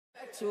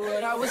To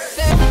what I was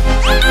saying,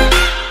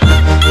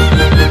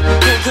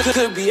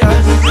 could be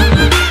us.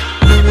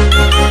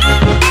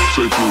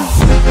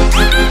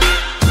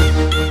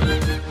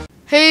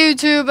 Hey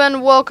YouTube,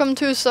 and welcome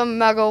to some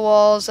Mega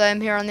Walls. I am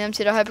here on the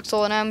MC to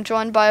Hypixel, and I'm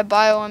joined by a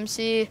Bio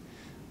MC,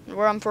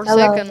 where I'm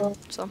Forsaken. Hello.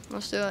 So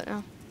let's do it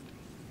now.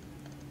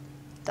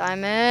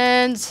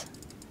 Diamonds.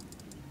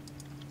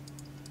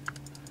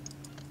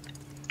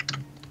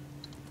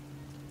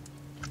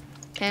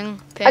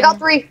 Ping, ping. I got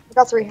three.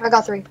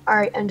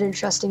 Alright, and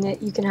interesting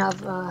it. You can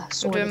have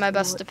sword. I'm doing my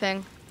best to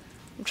ping.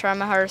 I'm trying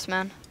my hardest,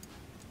 man.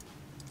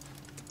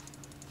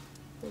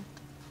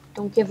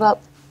 Don't give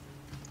up.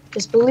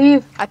 Just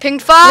believe. I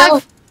pinged 5!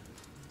 No.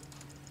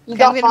 You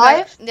Okay,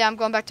 got 5? Yeah, I'm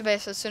going back to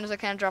base as soon as I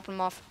can, drop them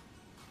off.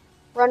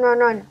 Run.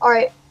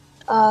 Alright.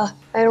 I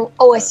don't.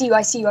 Oh, I see you.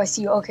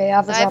 Okay, I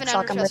have a I have drop an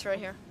shotgun. ender chest right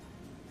here.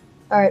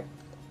 Alright.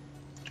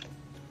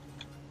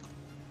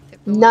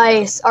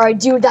 Nice. Alright,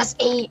 dude, that's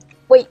 8.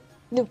 Wait,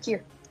 Luke,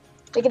 here.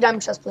 Take a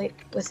diamond chest plate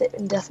with it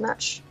in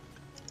deathmatch.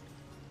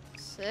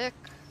 Sick.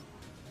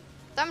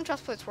 Diamond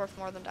chest plate's worth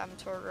more than diamond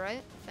sword,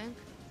 right? I think.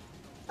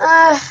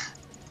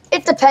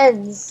 It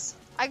depends.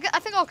 I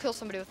think I'll kill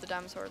somebody with the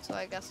diamond sword, so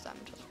I guess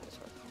diamond chest plate's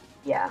worth.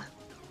 Yeah.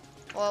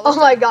 Well, Oh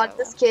my god,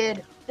 this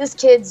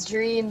kid's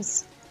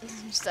dreams.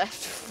 Just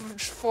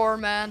F4,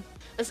 man.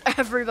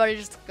 Everybody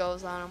just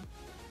goes on him.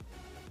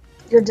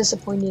 You're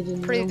disappointed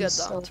in Pretty me, good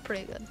though. so. It's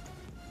pretty good.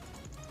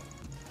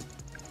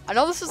 I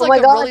know this is Oh like my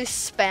a God. really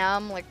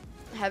spam, like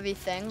heavy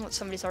thing that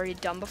somebody's already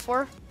done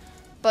before.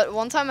 But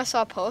one time I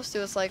saw a post. It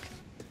was like,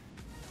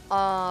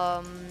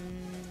 I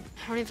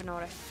don't even know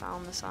what I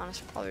found this on. It's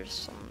probably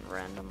just some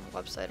random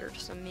website or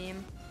just a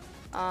meme.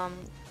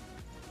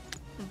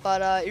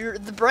 But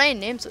the brain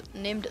named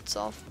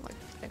itself. Like,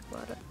 if you think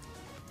about it.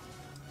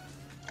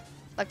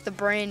 Like the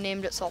brain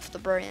named itself the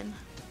brain.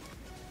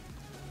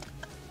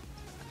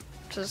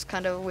 Which is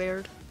kind of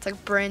weird. It's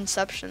like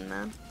brainception,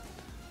 man.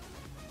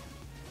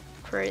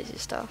 Crazy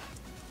stuff.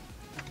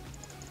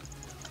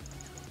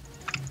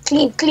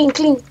 Clean.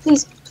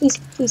 Please.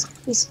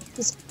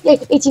 Yeah,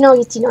 18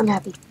 on, I'm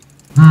happy.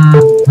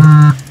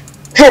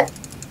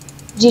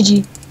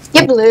 GG.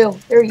 Get blue.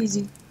 They're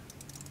easy.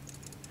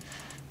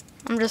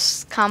 I'm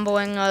just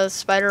comboing a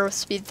spider with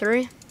speed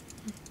 3.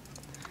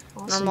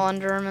 Awesome. Normal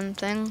Enderman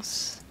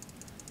things.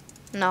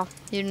 No,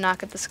 you do not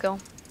get the skill.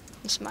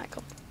 It's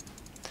Michael.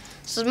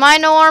 This is my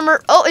no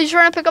armor. Oh, he's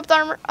trying to pick up the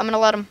armor. I'm gonna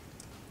let him.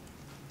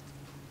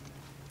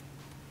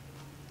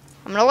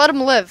 I'm gonna let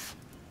him live.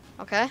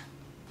 Okay?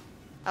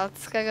 I'll let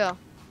this guy go.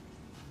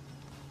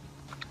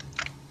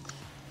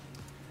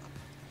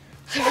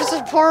 There's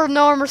a poor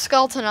no armor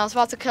skeleton. I was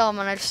about to kill him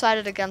and I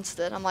decided against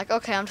it. I'm like,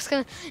 okay, I'm just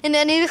gonna.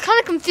 And he was kind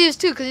of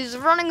confused too because he's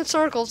running in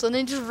circles and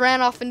he just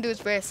ran off into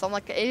his base. So I'm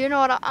like, hey, you know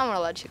what? I'm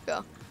gonna let you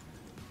go.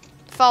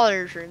 Follow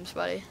your dreams,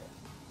 buddy.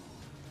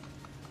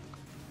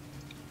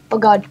 Oh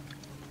god.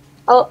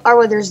 Oh, our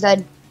wither's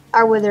dead.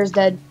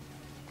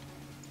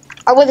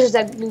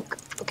 Luke.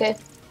 Okay.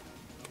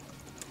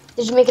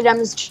 Did you make a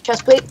diamond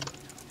chest plate?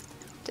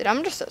 Dude,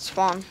 I'm just at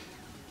spawn.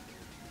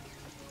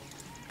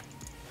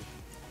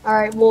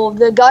 Alright, well,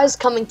 the guy's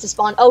coming to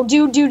spawn. Oh,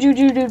 dude,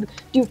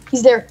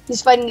 he's there.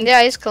 He's fighting.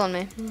 Yeah, he's killing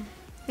me.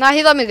 Nah,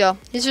 he let me go.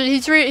 He's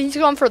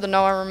going for the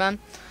no armor, man.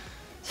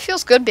 It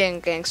feels good being a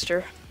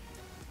gangster.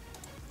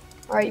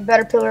 Alright, you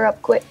better pillar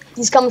up quick.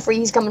 He's coming for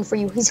you.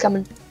 He's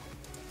coming.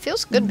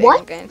 Feels good being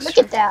a gangster. Look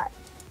at that.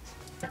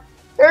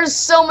 There's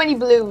so many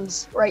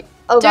blues. Right.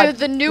 Oh, dude, god.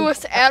 the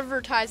newest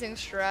advertising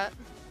strat.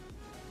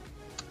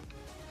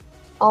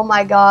 Oh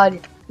my god.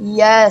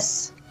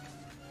 Yes.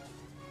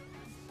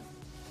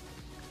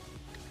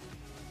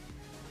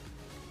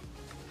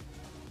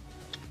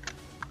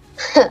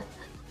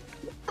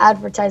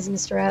 Advertising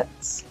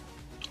strats.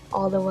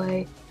 All the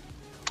way.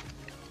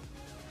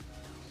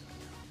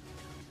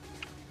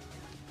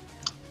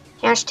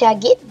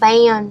 Hashtag get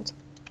banned.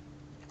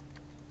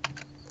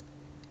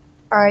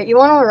 Alright, you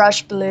want to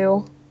rush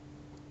blue?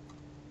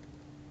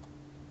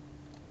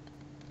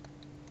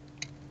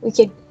 We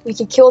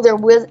could kill their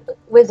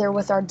wither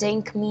with our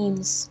dank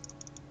memes.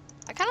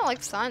 I kind of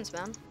like signs,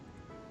 man.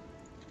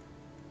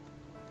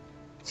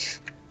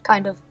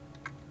 Kind of.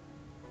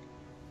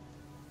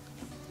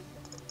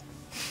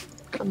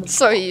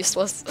 So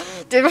useless.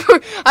 Dude,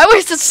 I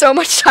wasted so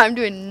much time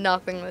doing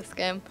nothing this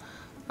game.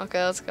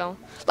 Okay, let's go.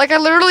 Like, I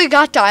literally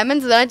got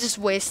diamonds and then I just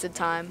wasted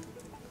time.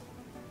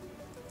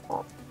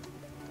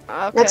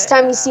 Okay. Next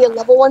time you see a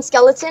level 1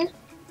 skeleton.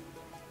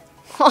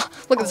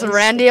 Look at this,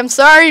 Randy. I'm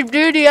sorry,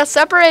 dude. You got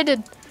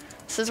separated.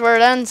 This is where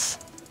it ends.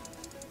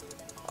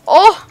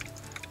 Oh!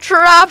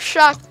 Trap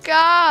shot.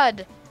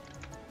 God.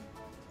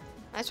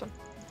 Nice one.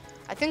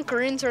 I think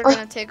greens are going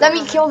to take Let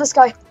over. me kill this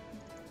guy.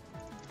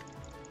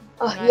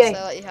 Oh, Nice, yay.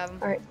 I let you have him.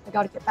 Alright, I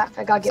gotta get back.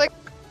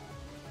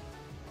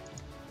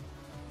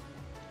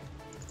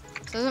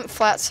 This isn't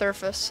flat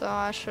surface, so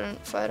I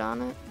shouldn't fight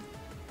on it.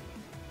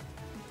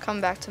 Come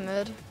back to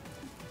mid.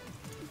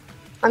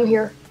 I'm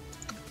here.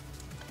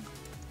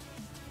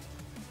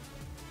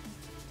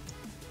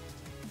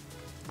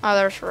 Oh,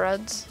 there's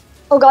reds.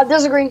 Oh god,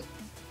 there's a green.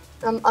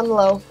 I'm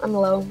low. I'm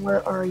low.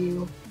 Where are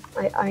you?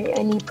 I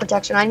need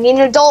protection. I need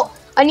an adult.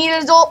 I need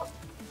an adult.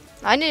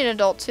 I need an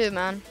adult too,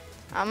 man.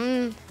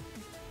 I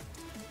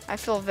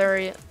feel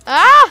very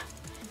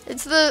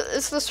It's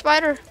the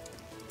spider.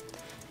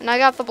 And I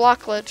got the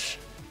block glitch.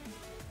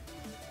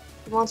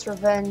 He wants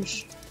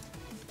revenge.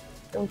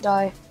 Don't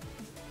die.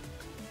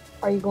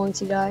 Are you going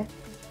to die?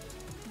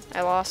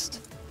 I lost.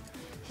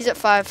 He's at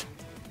 5.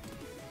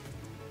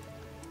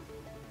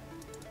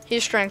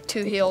 He's strength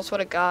 2 heals.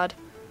 What a god.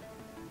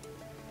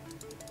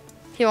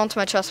 He wants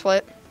my chest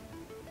plate.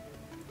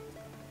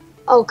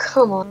 Oh,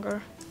 come on.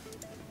 Longer.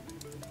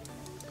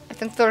 I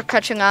think they're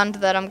catching on to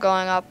that I'm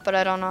going up, but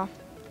I don't know.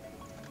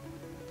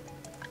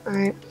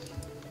 Alright.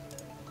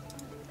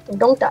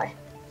 Don't die.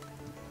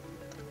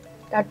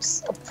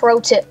 That's a pro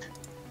tip.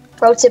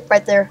 Pro tip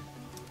right there.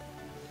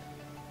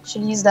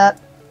 Should use that.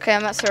 Okay,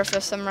 I'm at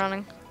surface. I'm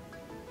running.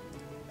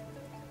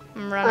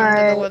 I'm running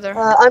to the wither.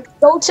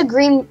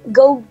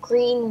 Go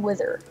green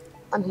wither.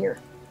 I'm here.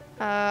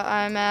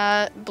 I'm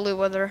at blue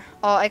wither.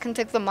 Oh, I can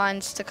take the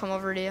mines to come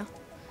over to you.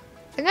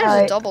 I think I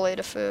just double ate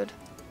of food.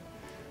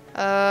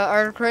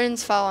 Are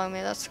greens following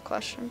me? That's the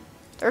question.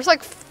 There's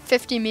like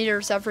 50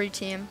 meters every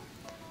team.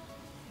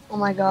 Oh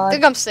my I god.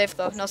 think I'm safe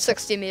though. No,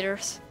 60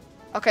 meters.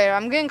 Okay,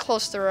 I'm getting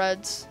close to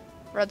reds.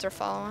 Reds are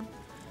following.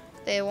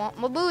 They want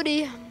my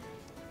booty.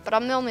 But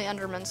I'm the only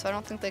enderman, so I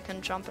don't think they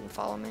can jump and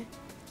follow me.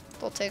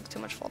 They'll take too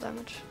much fall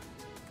damage.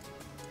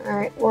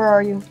 Alright, where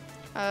are you?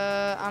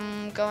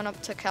 I'm going up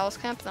to Callus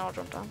Camp, then I'll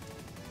jump down.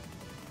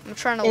 I'm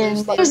trying to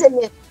And lose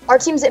these. our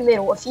team's at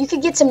middle. If you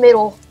could get to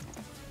middle,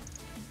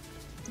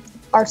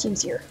 our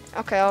team's here.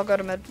 Okay, I'll go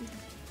to mid.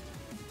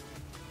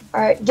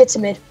 Alright, get to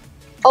mid.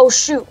 Oh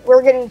shoot,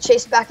 we're getting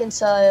chased back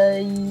into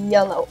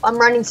yellow. I'm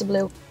running to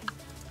blue.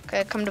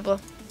 Okay, come to blue.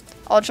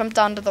 I'll jump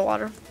down to the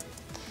water.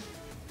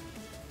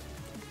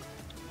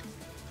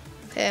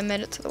 Okay, I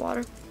made it to the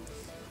water.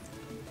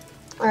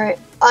 Alright,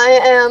 I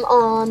am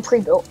on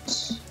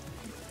pre-built.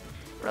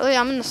 Really?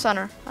 I'm in the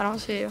center. I don't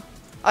see you.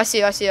 I see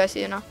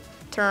you now.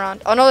 Turn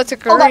around. Oh no, it's a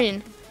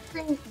green.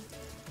 Green.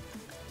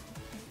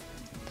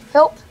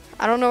 Help.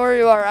 I don't know where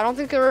you are. I don't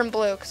think you're in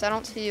blue because I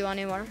don't see you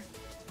anywhere.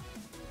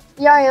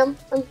 Yeah, I am.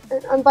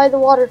 I'm by the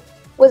water.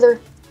 Wither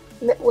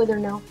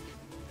now.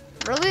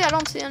 Really? I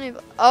don't see any.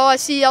 Oh, I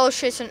see yellow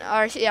chasing.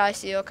 Yeah, I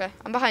see you. Okay,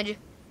 I'm behind you.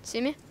 See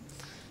me?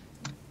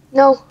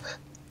 No,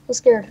 I'm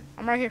scared.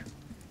 I'm right here.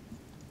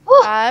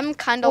 Oh. I'm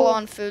kind of low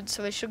on food,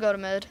 so we should go to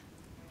mid.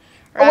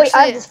 Or Oh wait,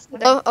 I have this.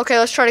 oh, okay,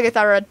 let's try to get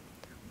that red.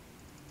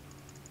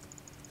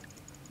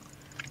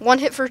 1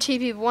 hit for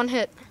TP, 1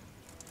 hit.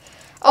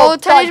 Oh,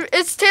 God.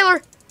 it's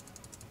Taylor.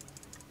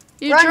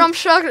 You Run. drum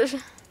shot.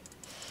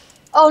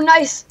 Oh,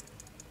 nice.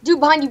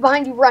 Dude, behind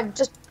you, run.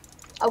 Just.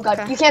 Oh god,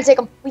 Okay. you can't take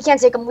him. We can't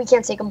take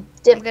him.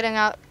 Dip. I'm getting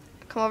out.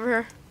 Come over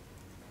here.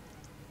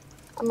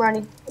 I'm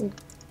running.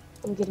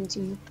 I'm getting to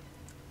you.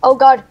 Oh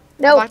god,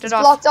 no, Blocked it it's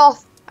off. blocked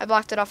off. I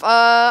blocked it off.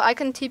 I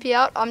can TP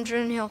out. I'm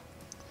June Hill.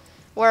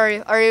 Where are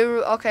you? Are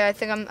you okay? I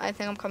think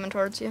I'm coming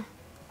towards you.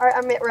 Alright,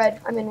 I'm at red.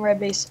 I'm in red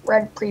base.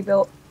 Red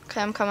pre-built.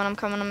 Okay, I'm coming.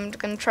 I'm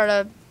gonna try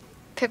to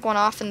pick one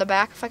off in the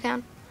back if I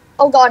can.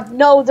 Oh god,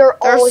 no, they're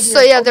all here.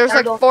 So yeah, Oh, there's I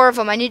like don't- 4 of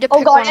them. I need to Oh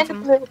pick god, one of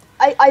them. and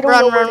I don't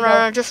know where to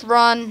Run, go. just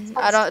run.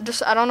 I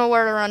don't know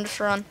where to run, just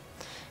run.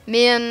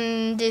 Me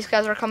and these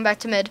guys are coming back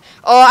to mid.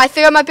 Oh, I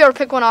think I might be able to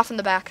pick one off in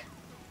the back.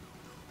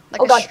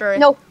 Like Oh a god, stray.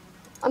 no.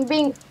 I'm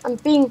being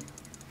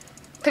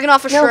Picking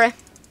off a No. stray.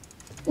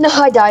 No,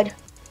 I died.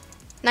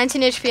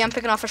 19 HP, I'm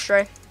picking off a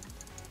stray.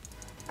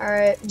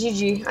 Alright,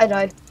 GG, I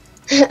died.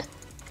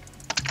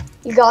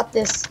 You got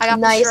this. I got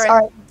the nice. stray.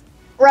 Alright.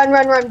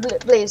 Run,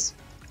 Blaze.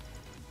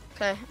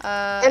 Okay,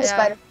 And a yeah.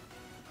 spider.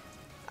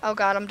 Oh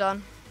god, I'm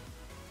done.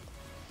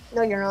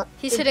 No, you're not.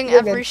 He's hitting You're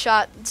every good.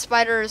 shot.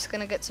 Spider is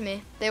gonna get to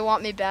me. They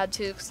want me bad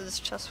too because of this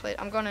chest plate.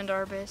 I'm going into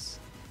our base.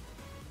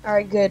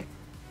 Alright, good.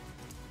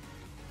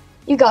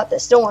 You got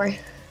this, don't worry.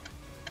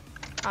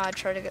 I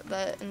try to get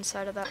the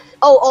inside of that.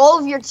 Oh, all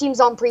of your team's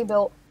on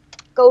pre-built.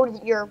 Go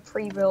to your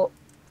pre-built.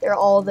 They're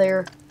all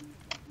there.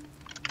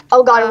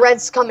 Oh god,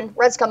 red's coming.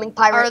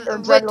 Pirate or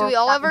Wait, Dreadlord do we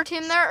all have coming. our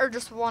team there or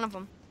just one of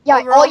them? Yeah,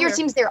 Oh, we're all your here.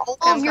 team's there. All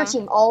Okay, of I'm your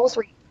coming. team, all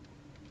 3.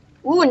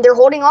 Ooh, and they're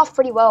holding off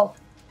pretty well.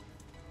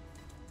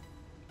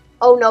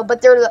 Oh no,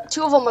 but 2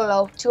 of them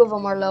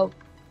are low.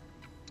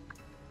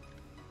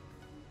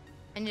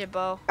 I need a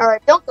bow. All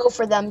right, don't go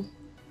for them.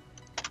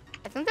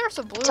 I think there's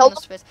a blue Tell in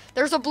this space.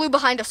 There's a blue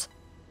behind us.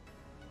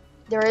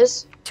 There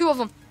is. 2 of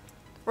them.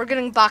 We're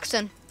getting boxed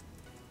in.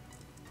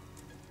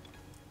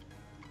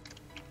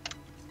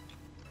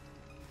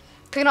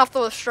 Picking off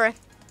the stray.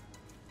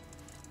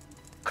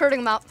 Critting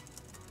him out.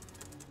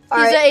 All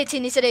He's right. at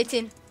 18. He's at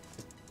 18.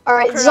 All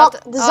right, Crit out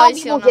the oh, zombie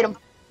he's won't healed get him.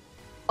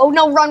 Oh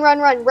no, run.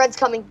 Red's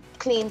coming.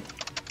 Clean.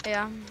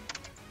 Yeah.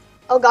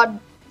 Oh god,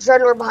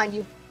 Dreadlord behind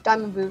you.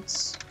 Diamond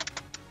boots.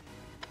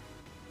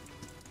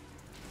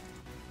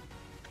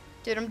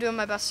 Dude, I'm doing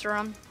my best to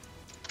run.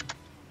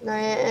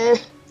 Nah,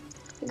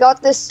 you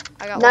got this.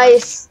 I got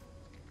Nice.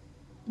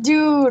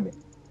 Dude,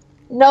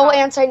 no How?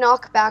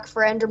 anti-knockback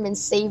for Enderman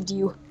saved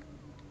you.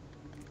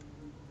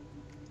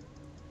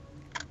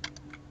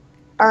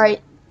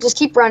 Alright, just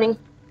keep running.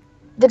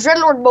 The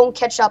Dreadlord won't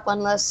catch up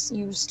unless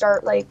you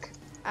start, like...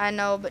 I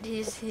know, but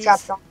he's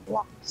trapped on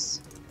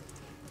blocks.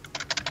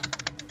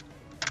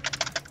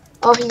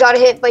 Oh, he got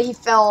hit, but he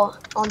fell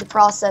on the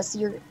process.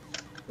 You're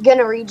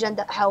gonna regen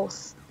that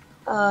health.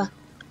 How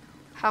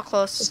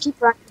close? Just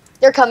keep running.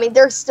 They're coming.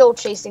 They're still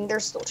chasing.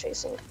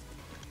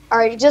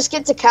 Alright, just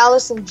get to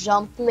Callus and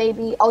jump,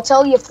 maybe. I'll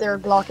tell you if they're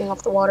blocking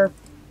off the water.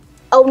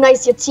 Oh,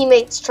 nice. Your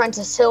teammate's trying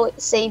to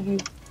save you.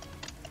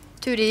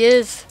 Dude, he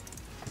is.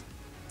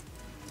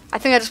 I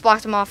think I just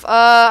blocked him off.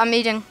 I'm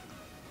eating.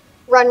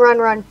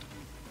 Run.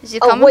 Is he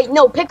coming? Oh, wait,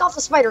 no. Pick off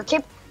the spider.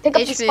 Pick up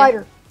the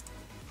spider.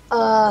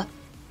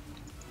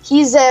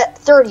 He's at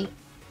 30.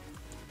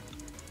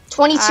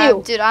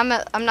 22. Dude, I'm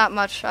not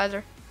much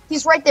either.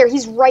 He's right there.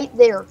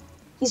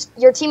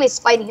 Your teammate's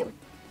fighting him.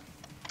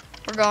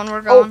 We're going.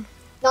 Oh,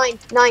 9.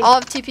 I'll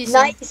have TP soon.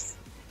 Nice.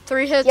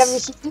 3 hits. You have your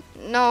TP?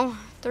 No,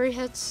 3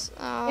 hits.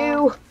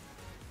 2.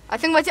 I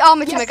think my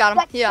teammate got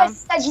him.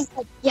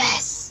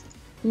 Yes.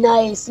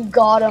 Nice. You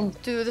got him.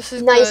 Dude, this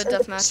is nice.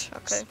 good deathmatch.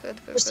 Okay, good.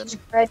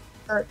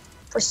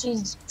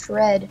 Prestige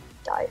Dread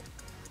died.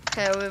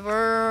 Okay,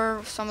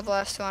 we're some of the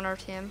last 2 on our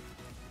team.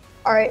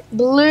 Alright,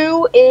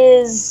 blue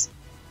is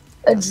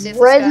a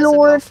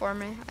Dreadlord for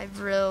me. I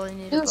really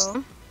need a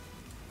bow.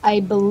 I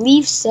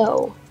believe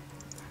so.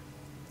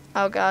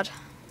 Oh god.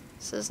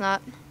 This is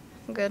not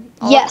good.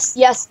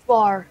 Yes,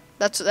 bar.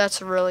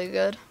 That's really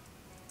good.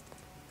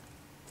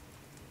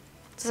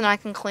 Then I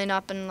can clean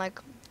up and like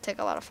take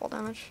a lot of fall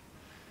damage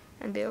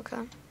and be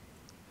okay.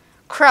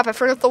 Crap, I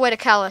forgot the way to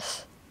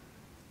Callus.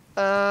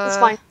 It's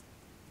fine.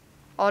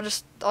 I'll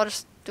just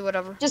do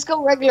whatever. Just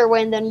go regular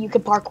way and then you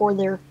can parkour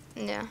there.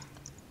 Yeah.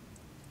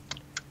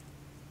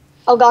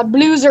 Oh god,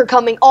 blues are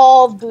coming.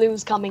 All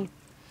blues coming.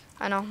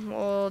 I know.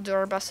 We'll do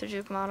our best to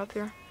juke them out up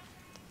here.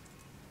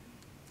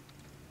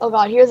 Oh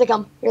god, here they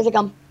come.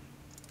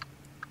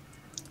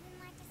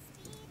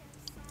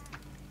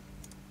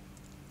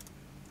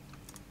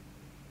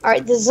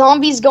 Alright, the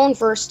zombie's going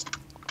first.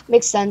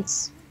 Makes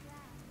sense.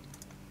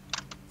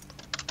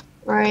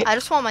 Alright. I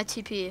just want my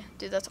TP.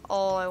 Dude, that's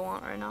all I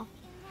want right now.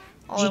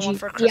 All I want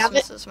for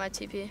Christmas is my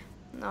TP.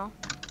 No.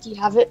 Do you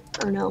have it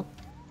or no?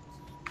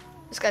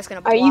 This guy's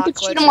gonna block. Alright, you can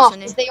shoot him off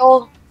because they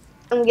all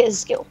don't get his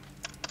skill.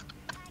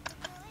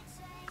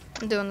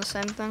 I'm doing the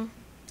same thing.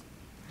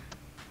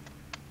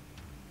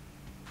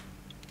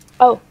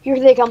 Oh, here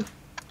they come.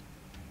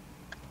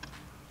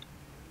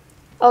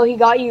 Oh, he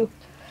got you.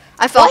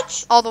 I fell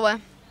What? all the way.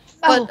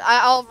 Oh. But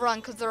I'll run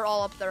because they're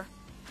all up there.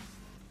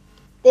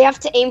 They have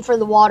to aim for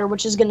the water,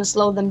 which is going to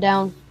slow them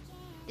down.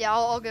 Yeah,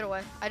 I'll get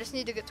away. I just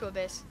need to get to a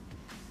base.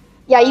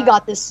 Yeah, you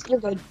got this. You're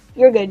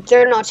good.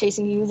 They're not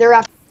chasing you. They're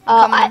after...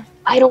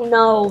 I don't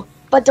know.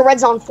 But the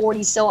red's on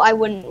 40, so I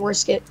wouldn't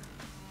risk it.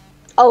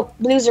 Oh,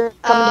 blues are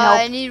coming to help.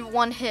 I need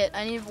 1 hit.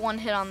 I need 1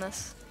 hit on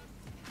this.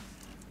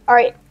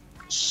 Alright,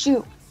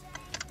 shoot.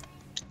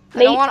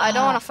 I don't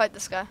want to fight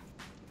this guy.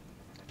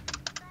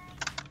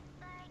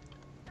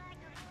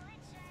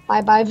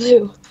 Bye,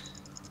 blue.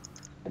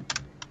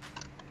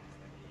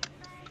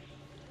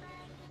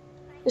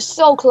 You're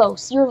so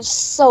close. You're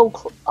so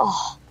close.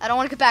 Oh. I don't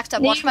want to get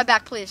backstab. Watch my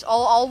back, please.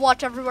 I'll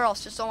watch everywhere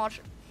else. Just don't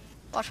watch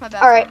my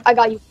back. Alright, I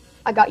got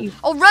you.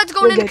 Oh, red's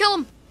going in to kill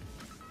him.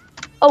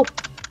 Oh,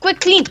 quick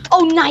clean.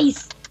 Oh,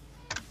 nice.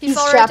 He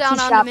fell right down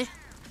onto me.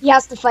 He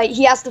has to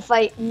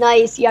fight.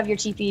 Nice. You have your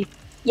TP.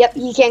 Yep,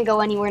 he can't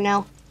go anywhere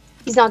now.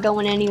 He's not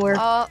going anywhere.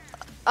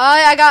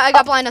 I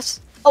got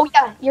blindness. Oh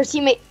yeah, your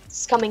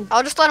teammate's coming.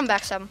 I'll just let him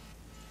backstab him.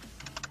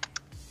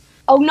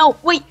 Oh no,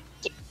 wait.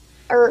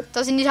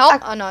 Does he need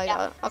help? Oh no, I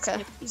got it.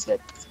 Okay. He's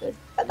good.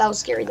 That was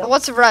scary though.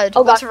 What's red?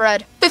 Oh, What's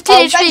red?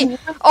 15 HP.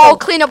 Oh,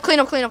 clean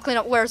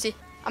up. Where is he?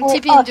 I'm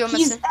TPing into him.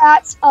 He's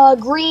at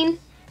green.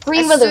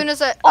 Green as wither. Soon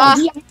as I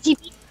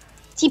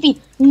TP.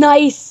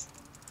 Nice.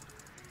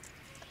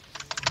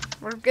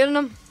 We're getting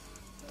him.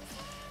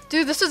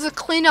 Dude, this is a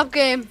cleanup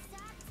game.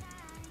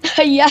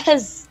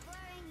 Yes.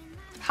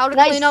 How to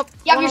clean up?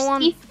 You have your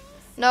speed?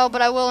 No,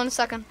 but I will in a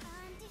second.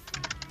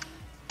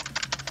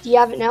 Do you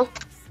have it now?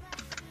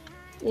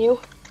 You?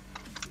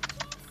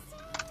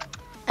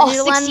 I need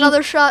to land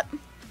another shot.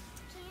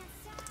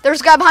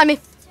 There's a guy behind me.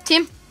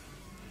 Team.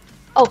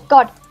 Oh,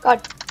 God.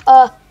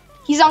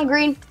 He's on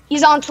green.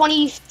 He's on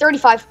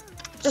 35.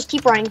 Just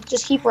keep running.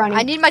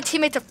 I need my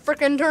teammate to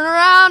freaking turn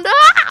around.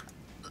 Ah!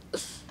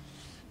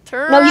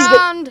 Turn around. He's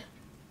good.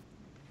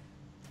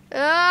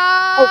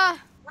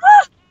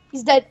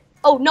 He's dead.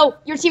 Oh, no.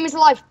 Your team is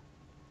alive.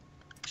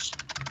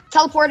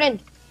 Teleport in.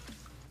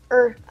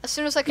 As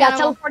soon as I can. Yeah,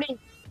 teleport in.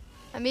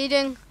 I'm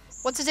eating.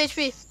 What's his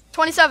HP?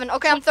 27.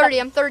 Okay, I'm 30.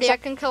 I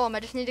can kill him. I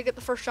just need to get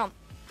the first jump.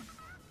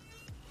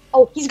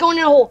 Oh, he's going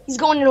in a hole.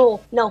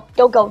 No,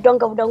 don't go.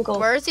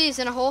 Where is he? He's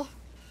in a hole?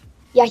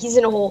 Yeah, he's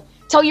in a hole.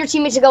 Tell your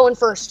teammate to go in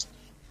first.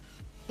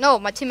 No,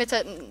 my teammate's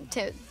at...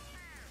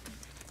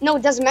 No,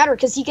 it doesn't matter,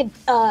 because he could,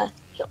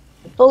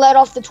 he'll let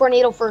off the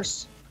tornado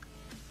first.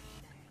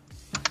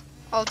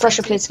 Oh,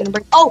 pressure plate's gonna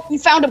break. Oh, you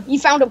found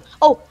him.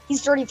 Oh,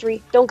 he's 33.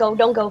 Don't go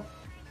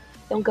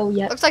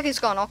yet. Looks like he's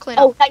gone. I'll clean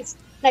up. Oh,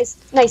 Nice,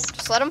 nice.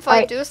 Just let him fight,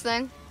 Alright. do his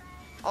thing.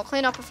 I'll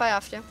clean up if I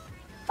have to.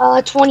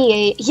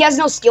 28. He has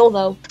no skill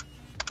though.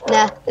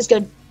 Nah, it's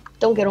good.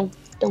 Don't get him.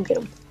 Don't get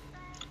him.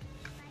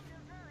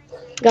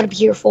 Gotta be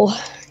careful.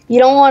 You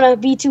don't want to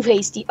be too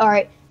hasty. All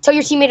right. Tell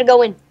your teammate to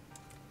go in.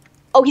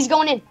 Oh, he's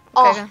going in.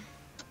 Okay.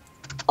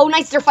 Oh,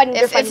 nice. They're fighting.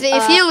 They're fighting.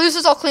 If he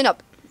loses, I'll clean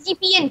up.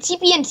 TP in.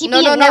 TP in. TP No,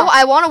 in. no, now. no.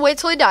 I want to wait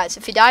till he dies.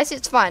 If he dies,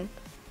 it's fine.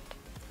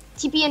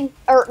 TP in.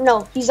 Or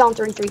no, he's on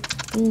 33.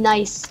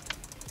 Nice.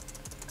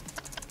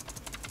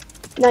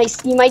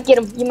 Nice. You might get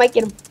him. You might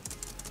get him.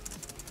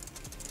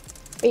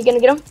 Are you gonna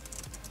get him?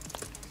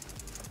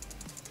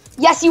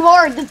 Yes, you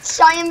are. The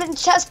diamond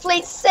chest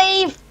plate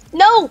save.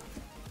 No,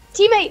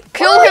 teammate.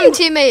 Kill him,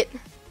 teammate.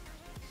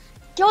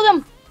 Kill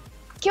them.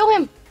 Kill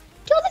him.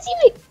 Kill the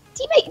teammate.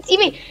 Teammate.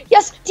 Teammate.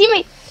 Yes,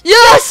 teammate.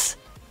 Yes.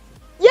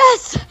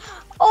 Yes.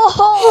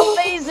 Oh,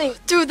 amazing.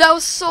 Dude, that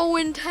was so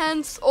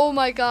intense. Oh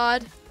my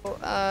god.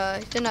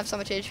 He didn't have so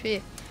much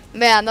HP.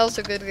 Man, that was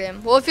a good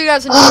game. Well, if you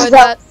guys enjoyed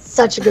that,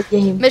 such a good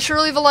game. make sure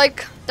to leave a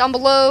like down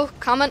below,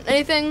 comment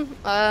anything.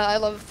 I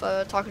love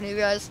talking to you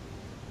guys.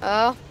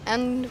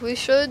 And we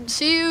should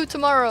see you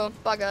tomorrow.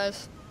 Bye,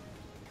 guys.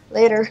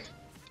 Later.